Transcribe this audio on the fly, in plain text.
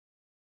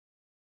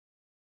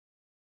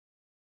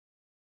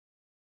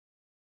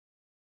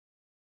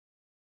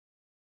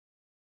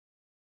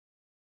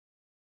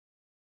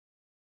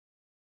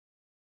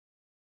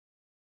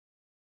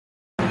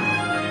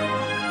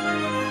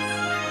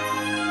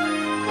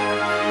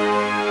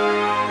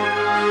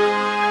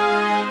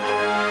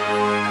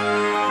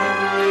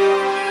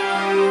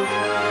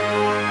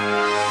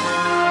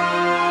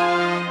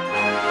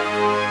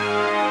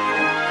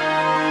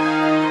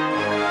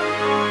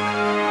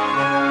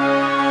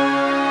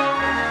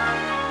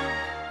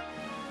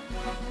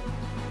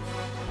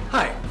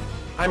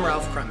I'm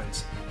Ralph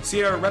Cremens,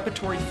 Sierra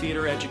Repertory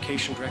Theater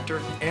Education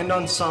Director and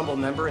ensemble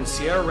member in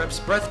Sierra Rep's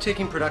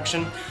breathtaking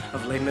production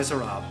of Les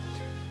Miserables.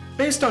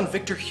 Based on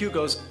Victor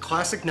Hugo's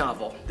classic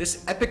novel,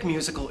 this epic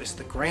musical is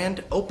the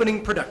grand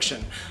opening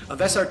production of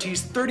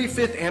SRT's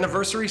 35th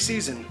anniversary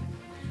season.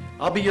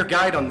 I'll be your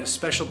guide on this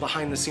special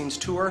behind-the-scenes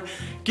tour,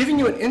 giving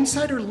you an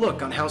insider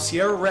look on how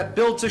Sierra Rep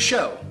builds a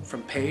show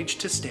from page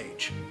to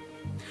stage.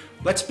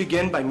 Let's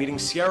begin by meeting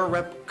Sierra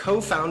Rep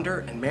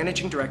co-founder and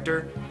managing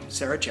director,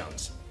 Sarah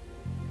Jones.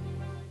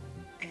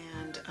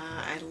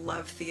 I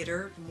love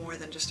theater more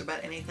than just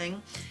about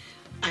anything.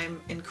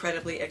 I'm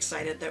incredibly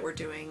excited that we're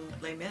doing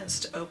Les Miz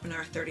to open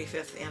our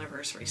 35th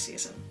anniversary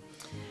season.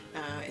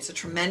 It's a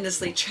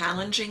tremendously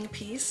challenging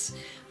piece,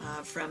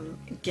 from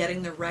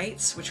getting the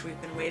rights, which we've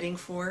been waiting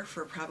for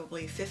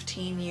probably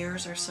 15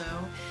 years or so,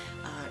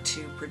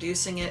 to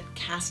producing it,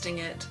 casting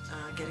it,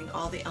 getting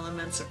all the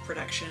elements of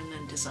production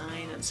and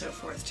design and so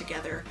forth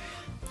together.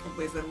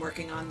 We've been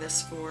working on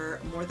this for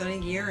more than a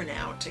year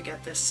now to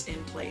get this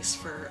in place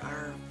for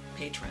our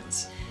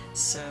patrons.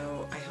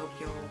 So I hope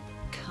you'll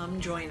come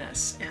join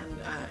us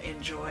and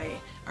enjoy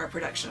our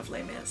production of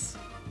Les Miz.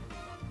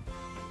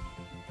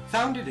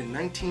 Founded in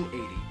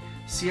 1980,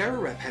 Sierra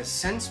Rep has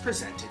since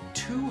presented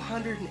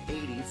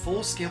 280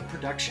 full-scale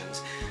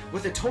productions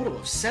with a total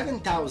of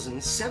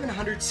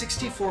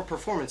 7,764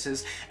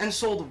 performances and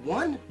sold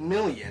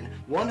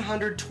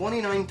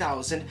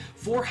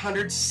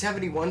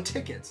 1,129,471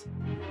 tickets.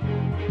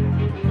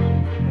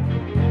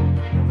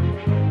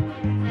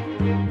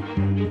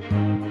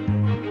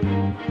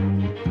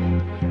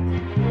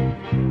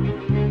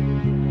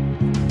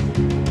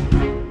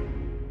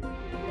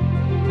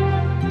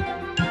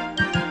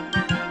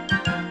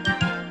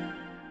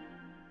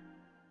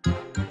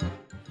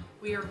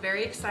 We are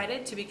very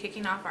excited to be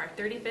kicking off our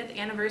 35th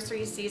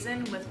anniversary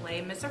season with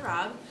Les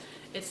Miserables.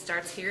 It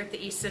starts here at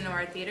the East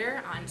Sonora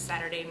Theater on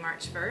Saturday,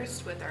 March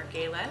 1st with our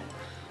gala.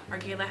 Our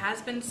gala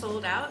has been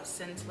sold out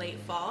since late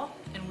fall,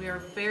 and we are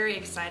very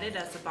excited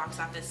as the box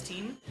office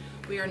team.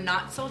 We are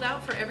not sold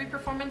out for every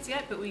performance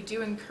yet, but we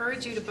do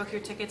encourage you to book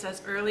your tickets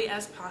as early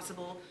as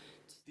possible.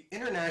 The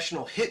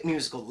international hit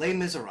musical Les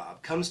Miserables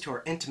comes to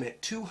our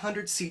intimate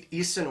 200-seat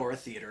East Sonora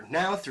Theater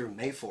now through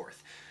May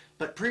 4th.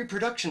 But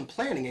pre-production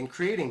planning and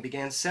creating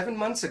began 7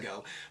 months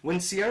ago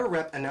when Sierra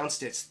Rep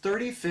announced its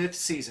 35th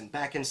season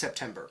back in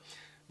September.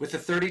 With the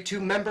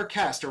 32-member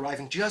cast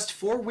arriving just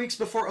 4 weeks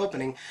before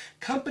opening,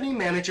 company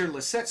manager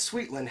Lisette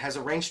Sweetland has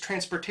arranged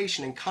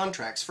transportation and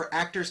contracts for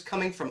actors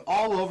coming from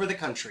all over the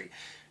country: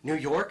 New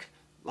York,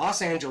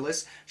 Los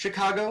Angeles,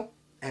 Chicago,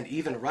 and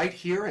even right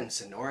here in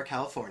Sonora,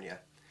 California.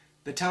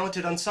 The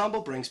talented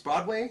ensemble brings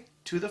Broadway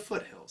to the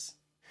foothills.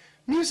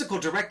 Musical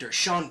director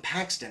Sean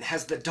Paxton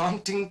has the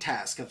daunting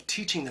task of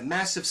teaching the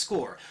massive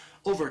score,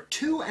 over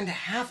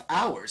 2.5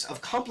 hours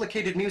of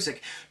complicated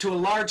music, to a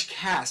large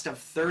cast of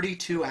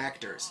 32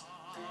 actors.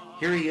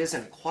 Here he is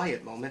in a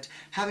quiet moment,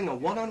 having a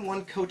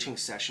one-on-one coaching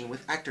session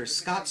with actor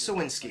Scott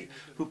Sowinski,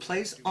 who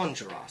plays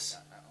Angeros.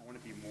 I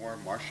want to be more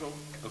martial,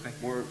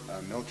 more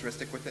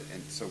militaristic with it,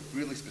 and so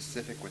really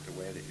specific with the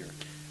way that you're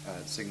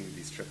singing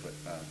these triplet,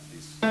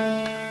 these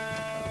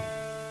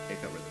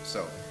eighth note rhythms.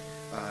 So.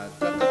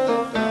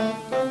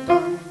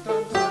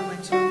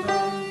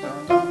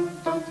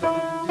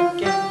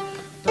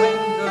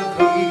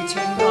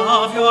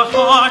 Of your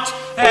heart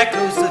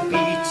echoes the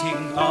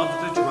beating of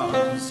the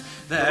drums.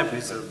 There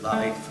is a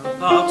life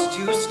about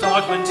to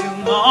start when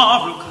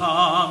tomorrow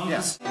comes.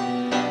 Yes.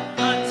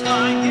 The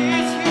time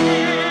is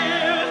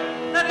here.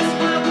 Let us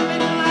welcome it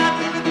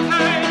gladly with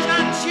courage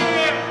and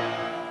cheer.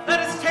 Let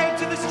us take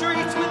to the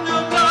streets with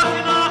no doubt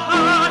in our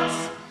hearts,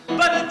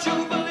 but a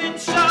jubilant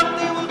shout.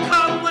 They will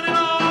come one and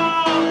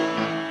all.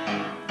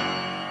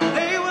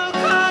 They will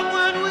come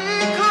when we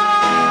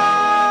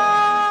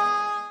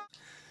call.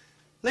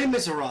 Les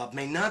Miserables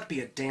may not be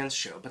a dance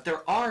show, but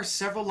there are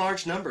several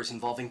large numbers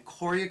involving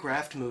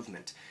choreographed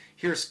movement.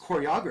 Here's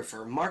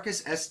choreographer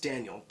Marcus S.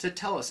 Daniel to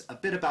tell us a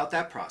bit about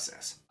that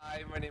process.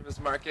 Hi, my name is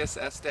Marcus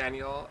S.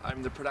 Daniel.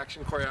 I'm the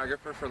production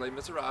choreographer for Les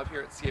Miserables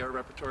here at Sierra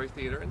Repertory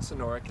Theater in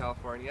Sonora,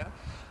 California.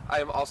 I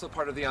am also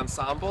part of the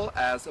ensemble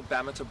as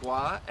Bama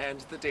Tabois and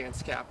the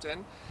dance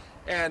captain.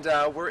 And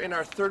we're in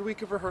our 3rd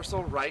week of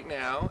rehearsal right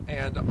now,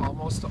 and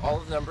almost all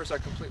of the numbers are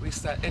completely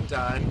set and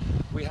done.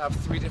 We have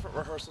 3 different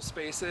rehearsal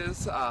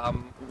spaces,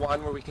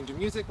 one where we can do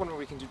music, one where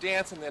we can do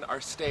dance, and then our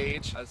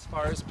stage. As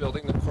far as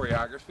building the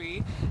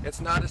choreography,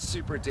 it's not a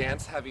super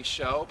dance-heavy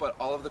show, but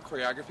all of the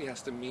choreography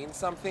has to mean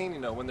something. You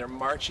know, when they're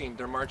marching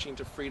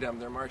to freedom,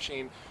 they're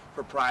marching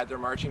for pride, they're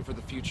marching for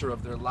the future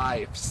of their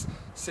lives.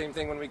 Same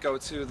thing when we go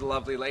to the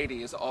Lovely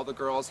Ladies. All the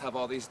girls have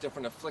all these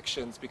different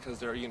afflictions because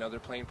they're, you know, they're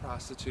playing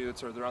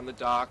prostitutes, or they're on the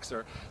docks,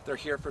 or they're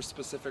here for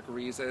specific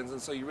reasons,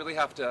 and so you really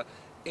have to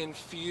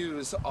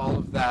infuse all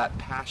of that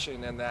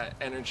passion and that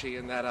energy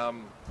and that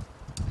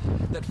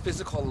that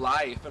physical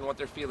life and what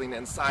they're feeling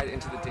inside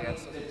into the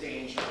dance. The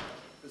danger.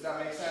 Does that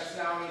make sense?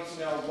 Now we need to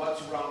know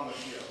what's wrong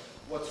with you.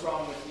 What's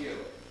wrong with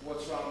you?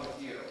 What's wrong with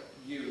you?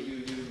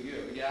 You.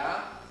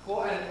 Yeah?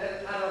 Cool.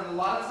 And a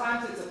lot of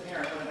times it's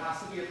apparent, but it has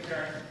to be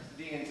apparent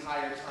the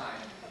entire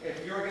time.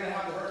 If you're going to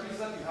have the herpes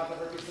slip, you have the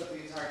herpes slip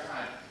the entire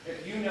time.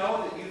 If you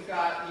know that you've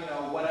got,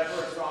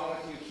 whatever is wrong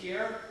with you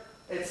here,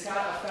 it's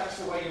got affects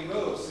the way you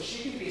move. So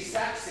she can be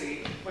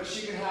sexy, but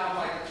she can have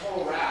like a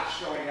total rash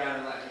going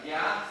down her leg,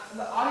 yeah? And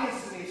the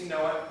audience doesn't need to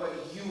know it, but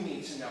you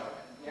need to know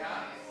it,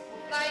 yeah?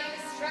 Life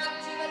is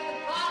trapped you at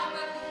the bottom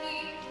of the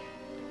heap.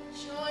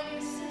 Join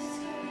your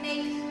sister,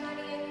 make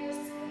money in your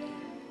sleep.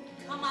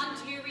 Come on,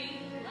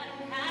 dearie, let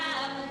him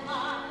have the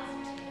lot.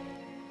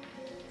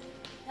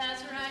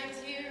 That's right,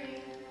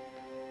 dearie,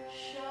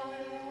 show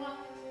him what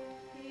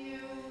you've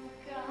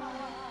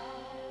got.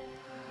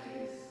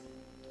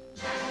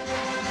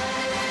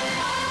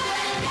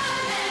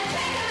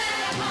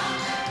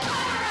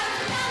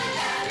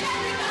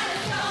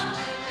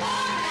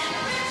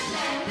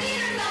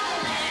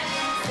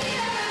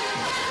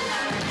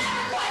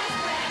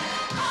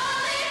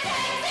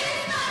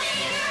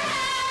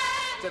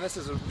 Dennis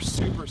is a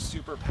super,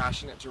 super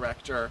passionate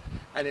director,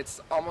 and it's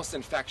almost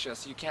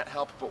infectious. You can't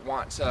help but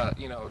want to,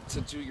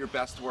 to do your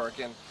best work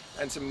and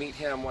to meet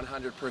him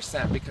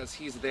 100% because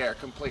he's there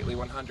completely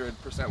 100%,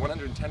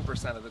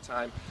 110% of the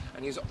time,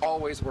 and he's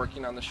always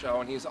working on the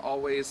show, and he's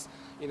always,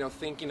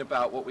 thinking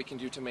about what we can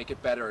do to make it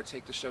better or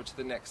take the show to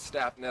the next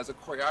step. And as a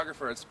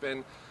choreographer, it's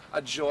been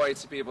a joy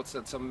to be able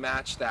to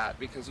match that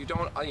because you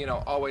don't,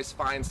 always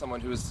find someone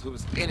who's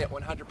in it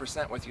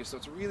 100% with you. So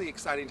it's really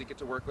exciting to get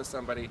to work with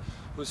somebody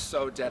who's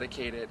so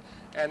dedicated.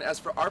 And as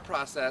for our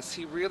process,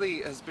 he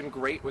really has been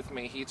great with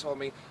me. He told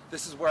me,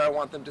 this is where I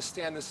want them to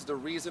stand. This is the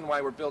reason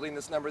why we're building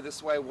this number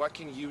this way. What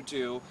can you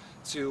do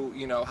to,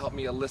 help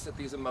me elicit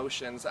these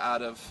emotions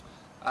out of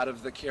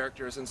the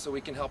characters, and so we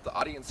can help the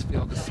audience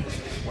feel this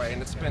way.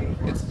 And it's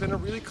been a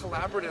really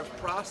collaborative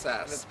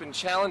process. It's been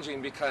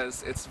challenging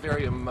because it's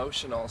very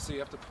emotional, so you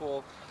have to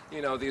pull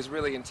these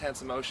really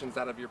intense emotions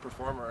out of your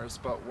performers,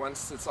 but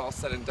once it's all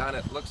said and done,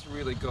 it looks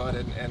really good.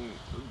 And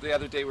the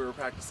other day we were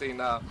practicing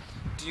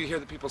Do You Hear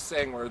the People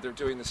Sing, where they're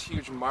doing this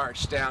huge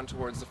march down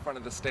towards the front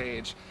of the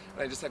stage,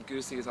 and I just had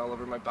goosies all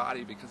over my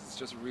body because it's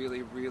just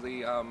really,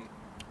 really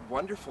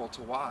wonderful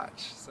to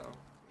watch. So.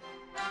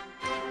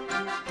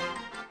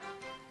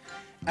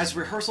 As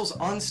rehearsals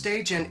on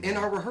stage and in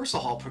our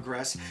rehearsal hall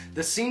progress,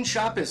 the Scene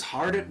Shop is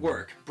hard at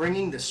work,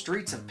 bringing the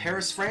streets of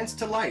Paris, France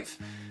to life.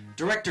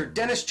 Director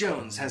Dennis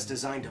Jones has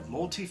designed a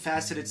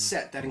multifaceted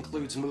set that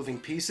includes moving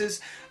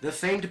pieces, the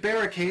famed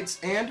barricades,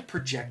 and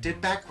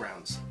projected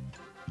backgrounds.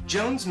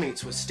 Jones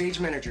meets with stage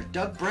manager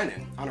Doug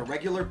Brennan on a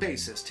regular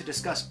basis to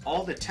discuss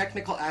all the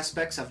technical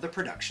aspects of the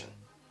production.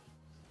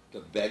 The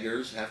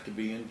beggars have to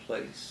be in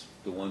place,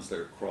 the ones that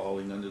are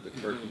crawling under the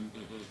curtain.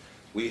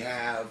 We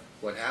have,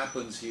 what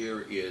happens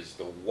here is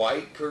the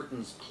white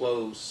curtains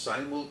close,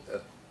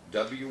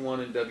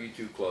 W1 and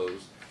W2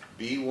 close,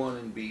 B1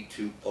 and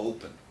B2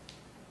 open.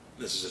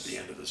 This is at the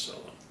end of the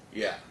solo.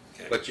 Yeah,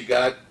 Okay. but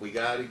we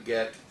got to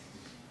get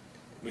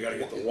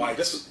the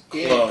whites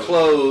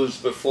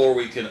closed before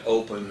we can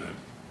open,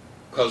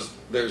 because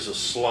there's a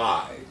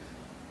slide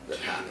that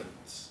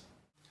happens.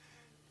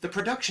 The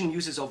production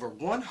uses over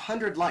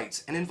 100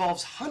 lights and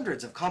involves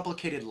hundreds of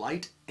complicated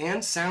light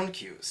and sound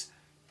cues.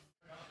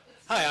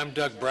 Hi, I'm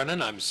Doug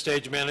Brennan. I'm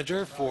stage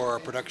manager for a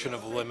production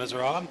of Les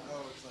Miserables,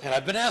 and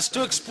I've been asked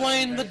to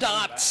explain the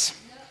dots.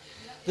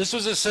 This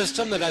was a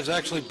system that I was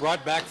actually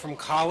brought back from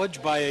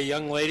college by a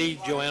young lady,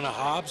 Joanna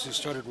Hobbs, who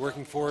started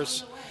working for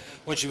us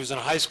when she was in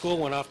high school,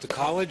 went off to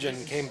college,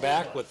 and came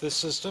back with this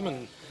system,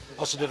 and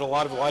also did a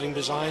lot of lighting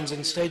designs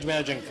and stage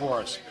managing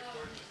for us.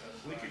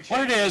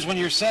 What it is, when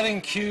you're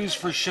setting cues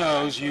for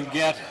shows, you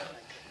get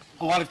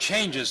a lot of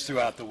changes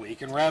throughout the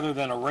week, and rather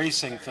than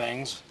erasing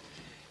things,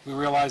 we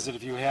realized that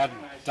if you had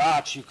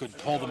dots, you could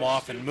pull them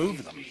off and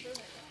move them.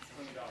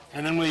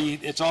 And then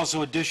it's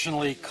also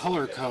additionally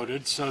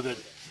color-coded so that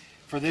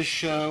for this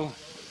show,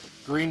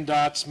 green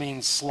dots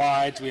mean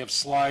slides. We have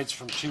slides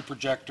from 2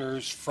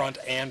 projectors, front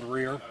and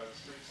rear.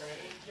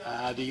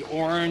 The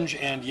orange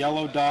and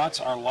yellow dots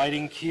are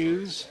lighting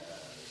cues,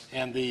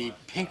 and the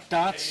pink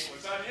dots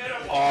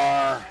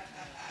are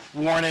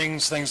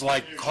warnings, things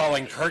like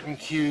calling curtain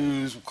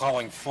cues,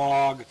 calling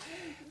fog,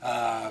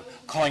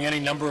 calling any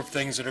number of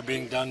things that are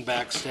being done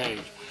backstage.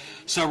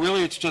 So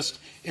really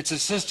it's a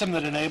system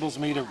that enables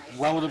me to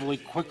relatively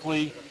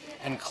quickly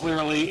and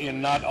clearly,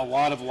 in not a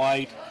lot of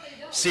light,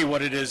 see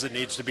what it is that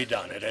needs to be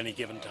done at any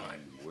given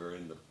time. We're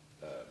in the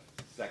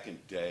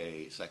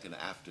second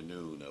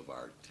afternoon of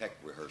our tech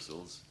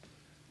rehearsals,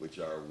 which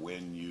are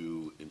when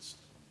you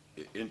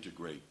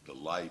integrate the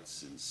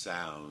lights and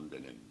sound,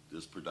 and in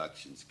this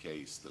production's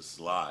case, the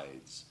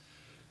slides,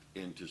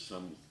 into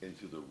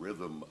the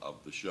rhythm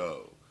of the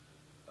show.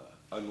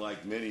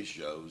 Unlike many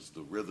shows,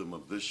 the rhythm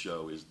of this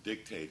show is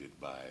dictated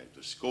by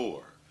the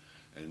score.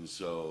 And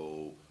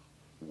so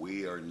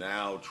we are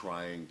now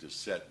trying to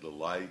set the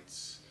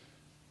lights,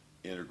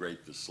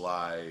 integrate the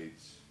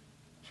slides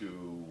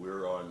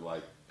we're on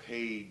like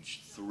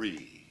page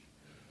 3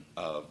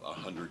 of a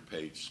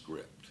 100-page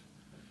script.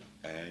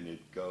 And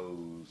it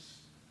goes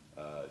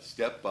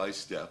step by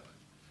step.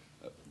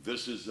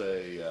 This is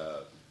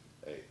a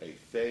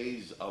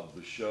phase of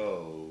the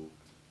show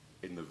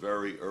in the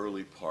very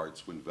early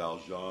parts when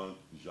Valjean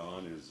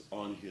is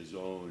on his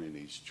own and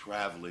he's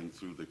traveling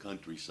through the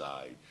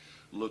countryside,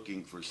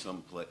 looking for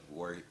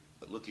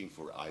looking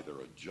for either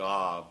a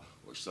job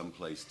or some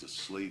place to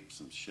sleep,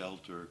 some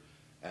shelter,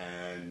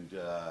 and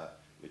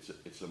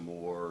it's a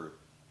more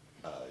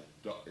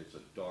it's a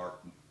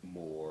dark,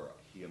 more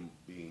him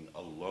being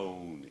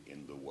alone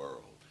in the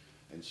world.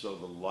 And so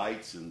the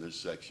lights in this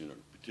section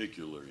are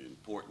particularly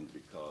important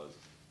because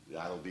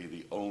that'll be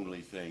the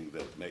only thing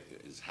that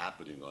is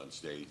happening on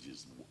stage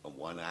is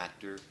one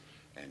actor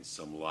and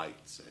some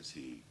lights as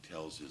he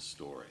tells his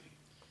story.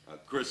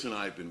 Chris and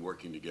I have been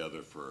working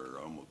together for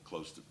almost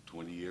close to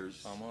 20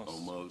 years.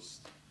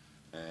 Almost.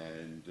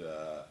 And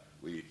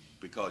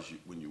because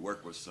when you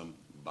work with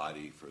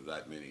somebody for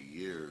that many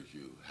years,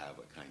 you have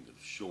a kind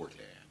of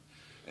shorthand.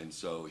 And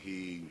so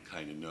he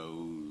kind of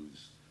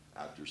knows,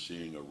 after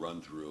seeing a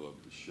run-through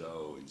of the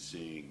show and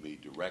seeing me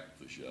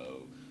direct the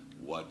show,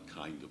 what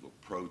kind of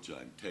approach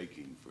I'm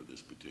taking for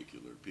this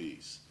particular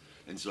piece.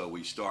 And so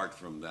we start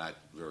from that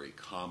very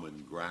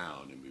common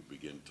ground and we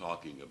begin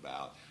talking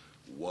about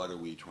what are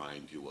we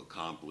trying to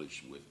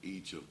accomplish with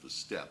each of the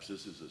steps.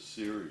 This is a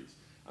series.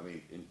 I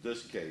mean, in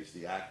this case,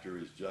 the actor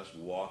is just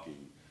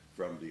walking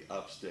from the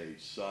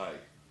upstage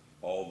site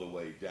all the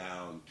way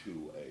down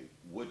to a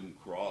wooden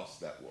cross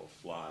that will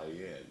fly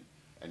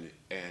in.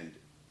 And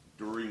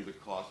during the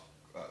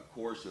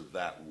course of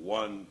that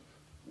one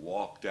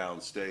walk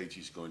downstage,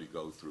 he's going to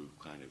go through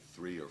kind of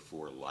 3 or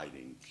 4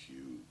 lighting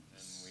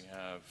cues. And we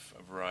have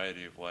a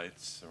variety of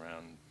lights,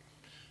 around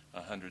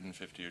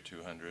 150 or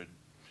 200.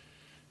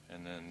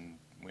 And then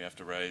we have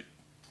to write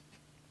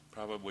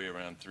probably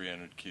around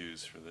 300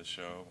 cues for this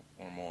show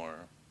or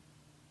more.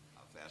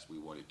 How fast we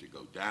want it to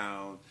go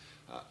down.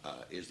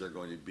 Is there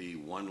going to be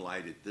one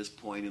light at this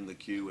point in the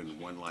cue and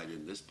one light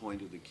in this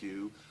point of the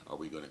cue? Are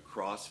we going to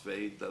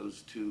crossfade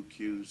those 2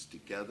 cues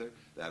together?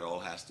 That all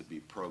has to be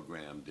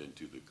programmed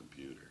into the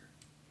computer.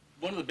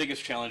 One of the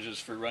biggest challenges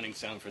for running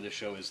sound for this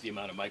show is the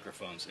amount of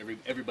microphones.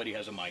 Everybody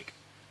has a mic.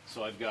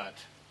 So I've got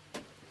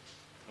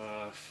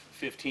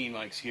 15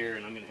 mics here,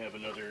 and I'm going to have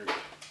another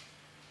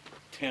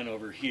 10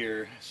 over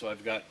here. So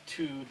I've got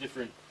 2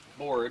 different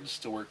boards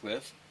to work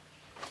with.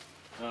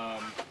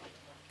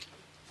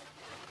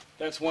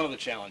 That's one of the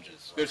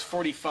challenges. There's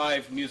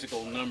 45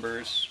 musical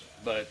numbers,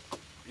 but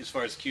as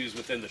far as cues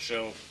within the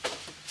show,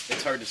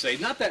 it's hard to say.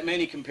 Not that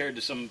many compared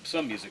to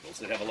some musicals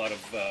that have a lot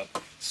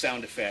of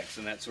sound effects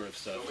and that sort of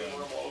stuff.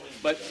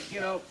 But, you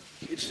know,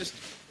 it's just,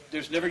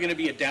 there's never going to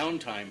be a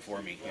downtime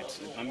for me.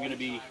 I'm going to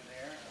be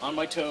on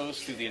my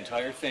toes through the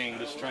entire thing,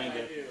 just trying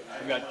to,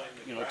 I've got,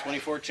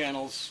 24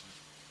 channels,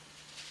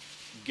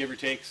 give or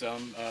take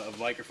some, of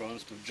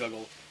microphones to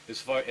juggle,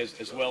 as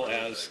well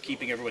as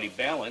keeping everybody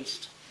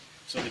balanced,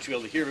 so that you're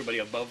able to hear everybody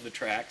above the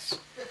tracks,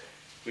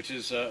 which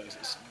is,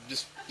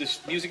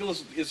 this musical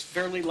is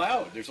fairly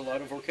loud. There's a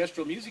lot of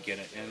orchestral music in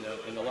it,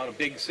 and a lot of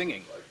big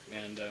singing,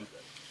 and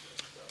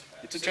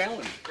it's a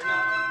challenge.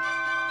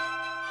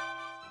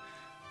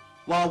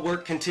 While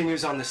work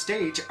continues on the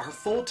stage, our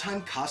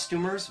full-time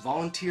costumers,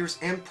 volunteers,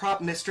 and prop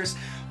mistress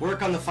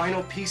work on the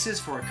final pieces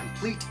for a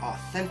complete,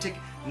 authentic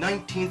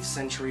 19th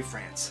century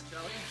France.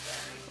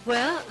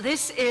 Well,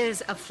 this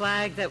is a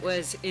flag that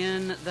was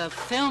in the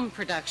film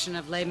production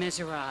of Les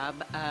Miserables.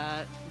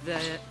 The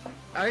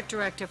art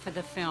director for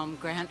the film,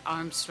 Grant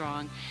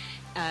Armstrong,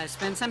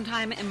 spent some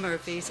time in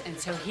Murphy's, and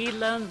so he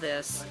loaned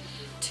this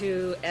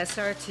to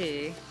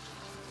SRT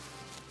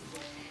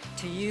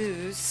to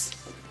use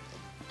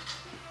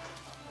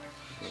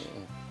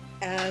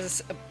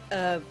as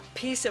a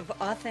piece of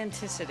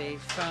authenticity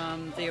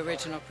from the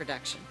original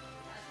production.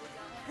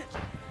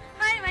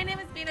 Hi, my name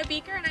is Bina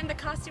Beaker and I'm the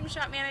costume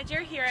shop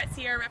manager here at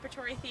Sierra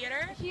Repertory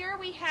Theater. Here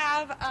we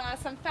have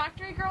some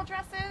factory girl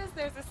dresses.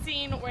 There's a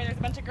scene where there's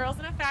a bunch of girls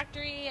in a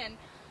factory and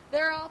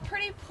they're all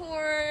pretty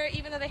poor.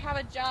 Even though they have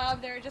a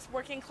job, they're just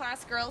working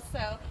class girls,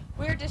 so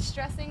we're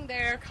distressing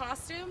their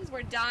costumes.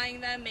 We're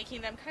dyeing them,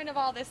 making them kind of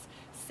all this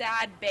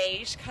sad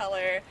beige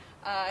color,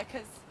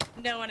 because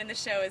no one in the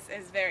show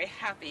is very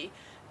happy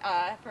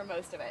for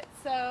most of it.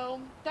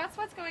 So that's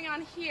what's going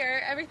on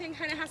here. Everything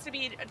kind of has to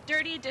be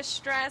dirty,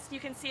 distressed. You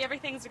can see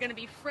everything's going to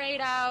be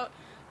frayed out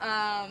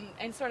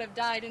and sort of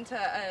dyed into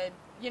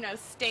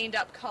stained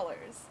up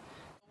colors.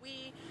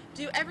 We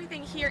do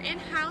everything here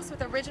in-house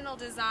with original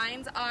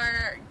designs.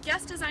 Our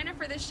guest designer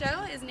for this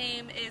show, his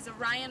name is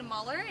Ryan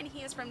Muller, and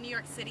he is from New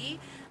York City.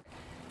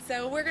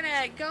 So we're going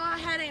to go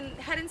ahead and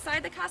head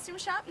inside the costume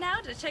shop now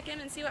to check in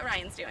and see what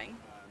Ryan's doing.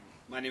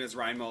 My name is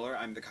Ryan Muller.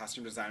 I'm the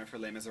costume designer for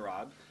Les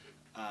Miserables.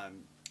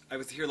 I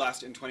was here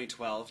last in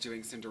 2012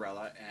 doing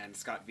Cinderella, and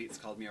Scott Vietz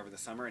called me over the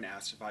summer and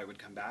asked if I would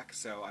come back,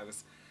 so I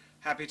was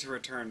happy to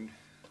return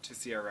to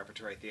Sierra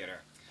Repertory Theater.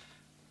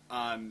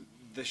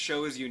 The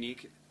show is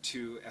unique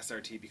to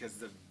SRT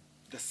because of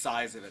the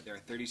size of it. There are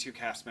 32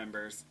 cast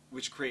members,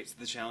 which creates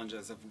the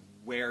challenges of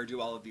where do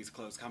all of these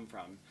clothes come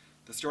from.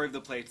 The story of the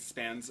play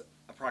spans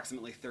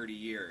approximately 30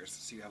 years,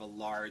 so you have a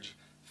large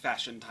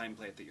fashion time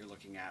plate that you're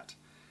looking at.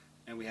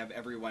 And we have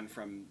everyone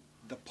from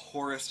the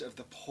poorest of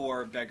the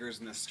poor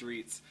beggars in the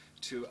streets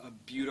to a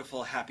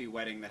beautiful, happy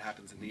wedding that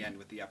happens in the end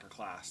with the upper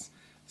class.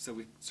 So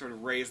we sort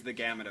of raise the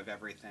gamut of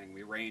everything.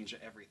 We range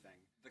everything.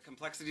 The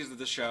complexities of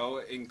the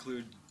show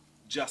include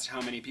just how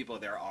many people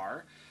there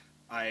are.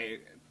 I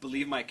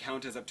believe my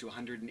count is up to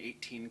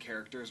 118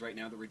 characters right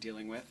now that we're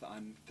dealing with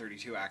on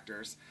 32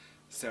 actors.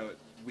 So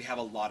we have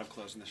a lot of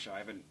clothes in the show. I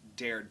haven't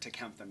dared to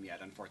count them yet,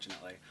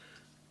 unfortunately.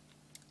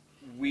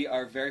 We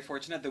are very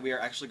fortunate that we are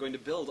actually going to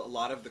build a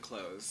lot of the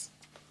clothes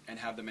and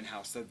have them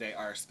in-house, so they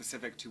are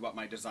specific to what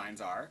my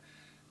designs are.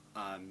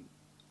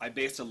 I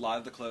based a lot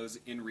of the clothes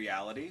in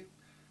reality.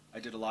 I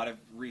did a lot of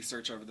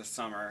research over the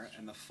summer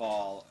and the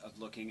fall of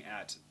looking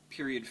at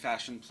period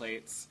fashion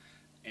plates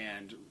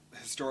and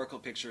historical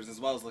pictures, as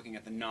well as looking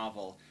at the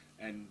novel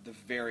and the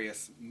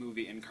various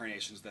movie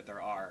incarnations that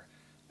there are,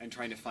 and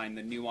trying to find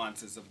the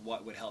nuances of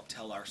what would help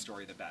tell our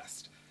story the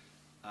best.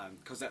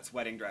 Cosette's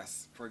wedding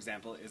dress, for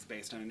example, is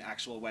based on an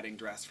actual wedding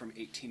dress from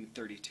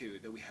 1832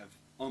 that we have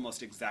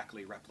almost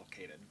exactly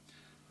replicated.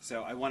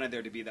 So I wanted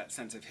there to be that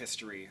sense of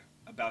history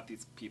about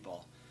these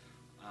people.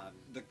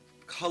 The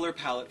color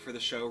palette for the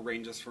show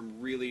ranges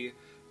from really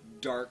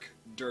dark,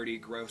 dirty,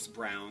 gross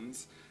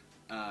browns,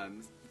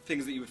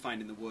 things that you would find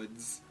in the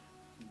woods,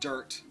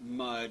 dirt,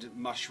 mud,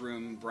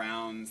 mushroom,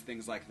 browns,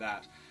 things like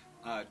that,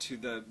 to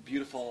the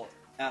beautiful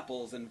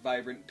apples and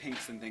vibrant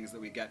pinks and things that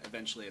we get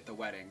eventually at the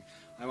wedding.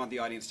 I want the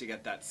audience to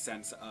get that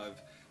sense of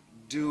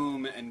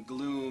doom and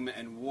gloom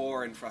and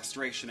war and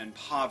frustration and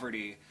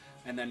poverty,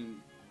 and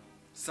then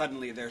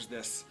suddenly there's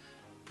this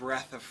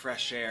breath of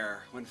fresh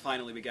air when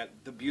finally we get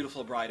the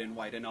beautiful bride in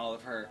white and all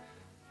of her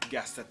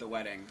guests at the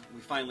wedding.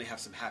 We finally have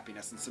some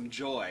happiness and some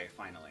joy,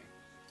 finally.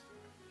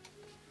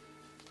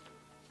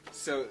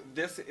 So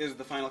this is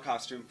the final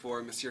costume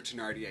for Monsieur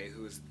Thénardier,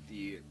 who is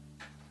the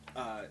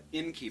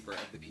innkeeper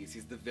of the piece.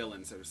 He's the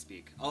villain, so to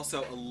speak.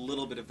 Also a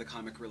little bit of the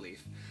comic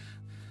relief.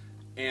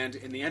 And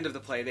in the end of the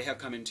play, they have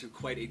come into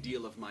quite a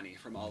deal of money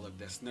from all of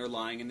this. And they're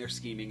lying and they're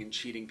scheming and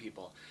cheating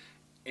people.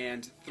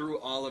 And through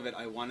all of it,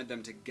 I wanted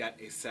them to get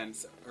a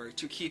sense, or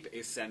to keep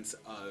a sense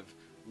of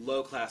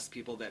low-class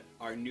people that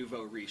are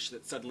nouveau riche,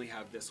 that suddenly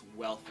have this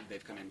wealth that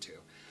they've come into.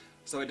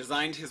 So I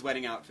designed his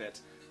wedding outfit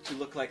to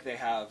look like they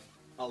have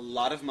a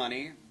lot of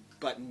money,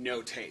 but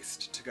no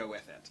taste to go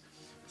with it.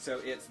 So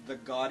it's the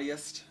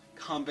gaudiest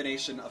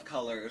combination of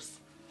colors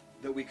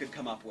that we could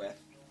come up with.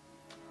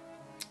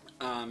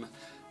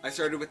 I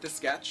started with the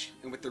sketch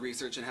and with the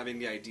research and having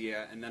the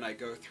idea, and then I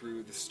go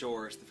through the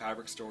stores, the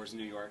fabric stores in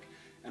New York,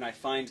 and I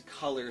find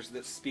colors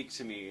that speak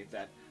to me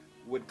that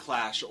would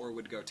clash or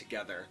would go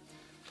together.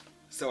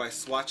 So I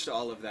swatched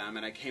all of them,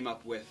 and I came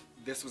up with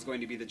this was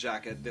going to be the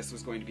jacket, this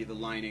was going to be the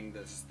lining,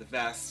 this the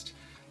vest,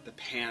 the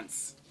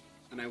pants,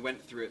 and I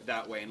went through it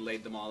that way and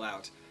laid them all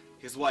out.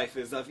 His wife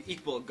is of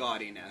equal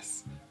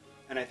gaudiness,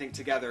 and I think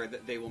together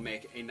that they will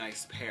make a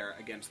nice pair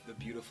against the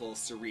beautiful,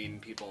 serene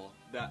people,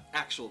 the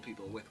actual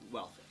people with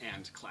wealth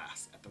and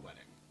class at the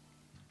wedding.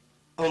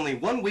 Only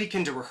 1 week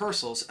into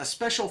rehearsals, a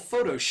special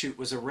photo shoot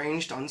was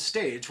arranged on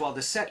stage while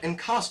the set and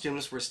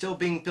costumes were still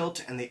being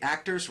built and the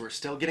actors were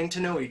still getting to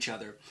know each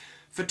other.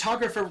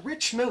 Photographer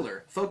Rich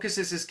Miller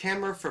focuses his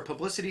camera for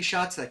publicity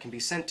shots that can be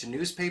sent to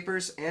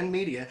newspapers and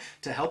media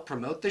to help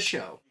promote the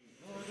show.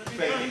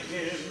 Beg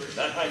him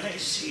that I may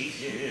see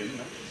him,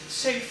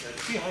 safe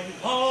behind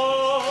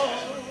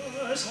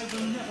bars. I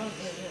will never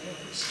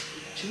rest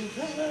till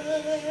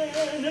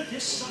then.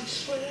 This I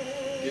swear,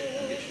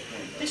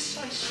 this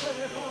I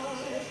swear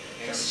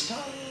by the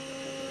stars.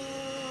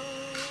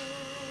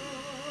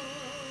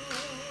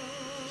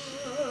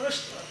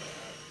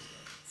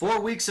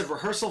 4 weeks of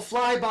rehearsal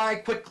fly by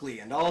quickly,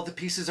 and all the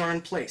pieces are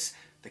in place.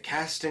 The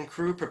cast and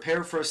crew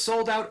prepare for a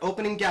sold-out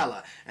opening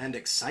gala, and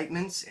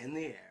excitement's in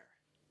the air.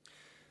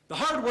 The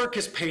hard work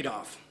has paid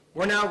off.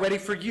 We're now ready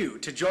for you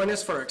to join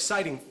us for our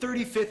exciting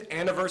 35th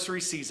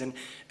anniversary season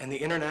and the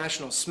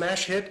international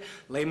smash hit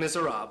Les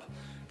Miserables.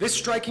 This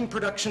striking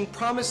production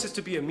promises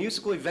to be a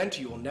musical event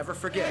you will never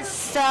forget. It was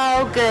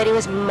so good. It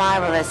was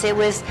marvelous. It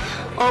was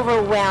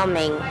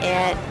overwhelming.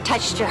 It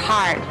touched your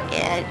heart.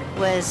 It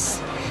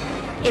was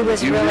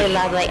really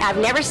lovely. I've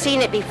never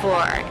seen it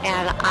before,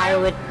 and I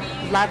would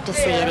love to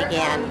see it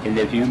again. And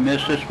if you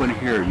miss this one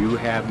here, you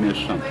have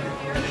missed something.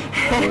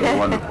 It was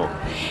wonderful.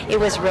 It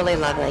was really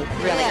lovely.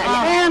 Really.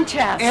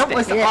 Fantastic. It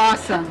was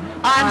awesome.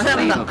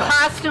 Awesome. The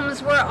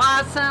costumes were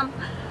awesome.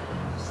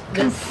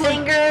 The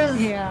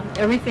singers,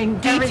 everything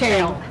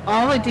detail,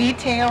 all the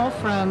detail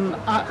from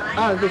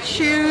the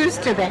shoes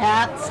to the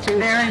hats to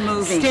very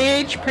moving.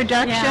 Stage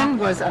production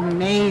was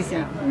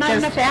amazing. Not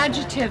enough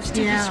adjectives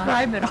to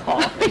describe it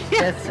all.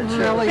 Yes, it's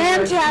really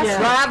fantastic.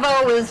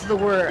 Bravo is the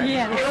word.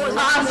 Yeah. It was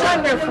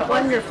awesome.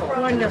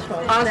 Wonderful.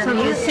 Awesome.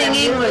 The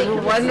singing was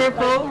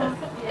wonderful,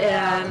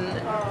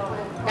 and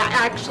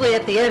actually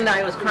at the end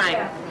I was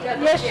crying.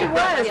 Yes, she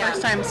was.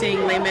 First time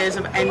seeing Les Mis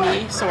of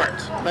any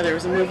sort, whether it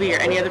was a movie or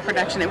any other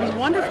production. It was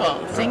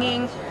wonderful.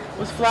 Singing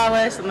was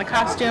flawless, and the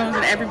costumes,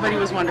 and everybody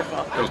was wonderful.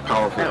 It was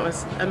powerful. It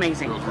was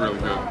amazing. It was really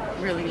good.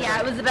 Really good. Yeah,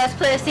 it was the best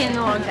play I've seen in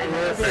a long time.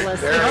 It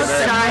was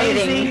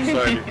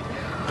exciting.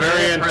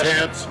 Very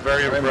intense,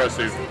 very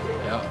impressive.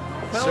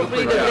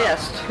 Probably the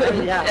best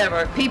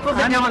ever. People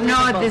that don't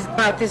know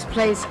about this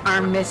place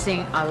are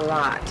missing a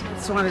lot.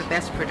 It's one of the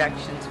best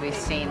productions we've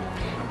seen,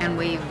 and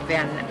we've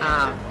been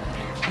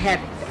had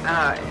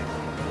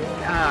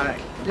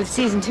the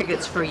season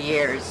tickets for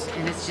years,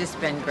 and it's just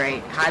been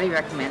great. Highly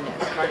recommend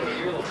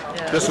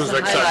it. This was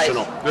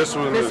exceptional. This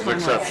one was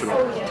exceptional.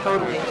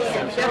 Totally.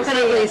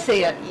 Definitely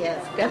see it.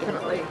 Yes,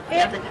 definitely.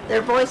 Yeah,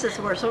 their voices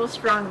were so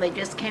strong, they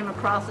just came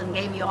across and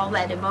gave you all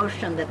that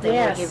emotion that they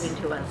were giving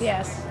to us.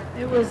 Yes,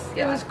 it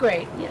was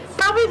great. Yes.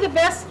 Probably the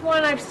best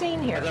one I've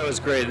seen here. That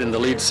was great, and the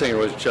lead singer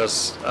was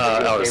just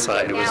out of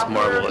sight. It was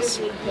marvelous.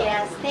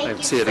 Yes, thank you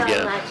I'd see it so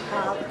again. much,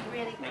 Paul.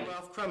 I'm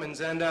Ralph Crummins,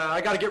 and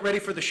I got to get ready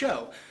for the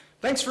show.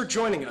 Thanks for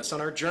joining us on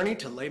our journey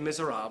to Les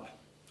Miserables.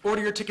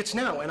 Order your tickets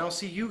now, and I'll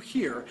see you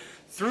here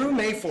through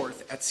May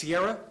 4th at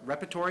Sierra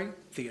Repertory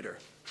Theater.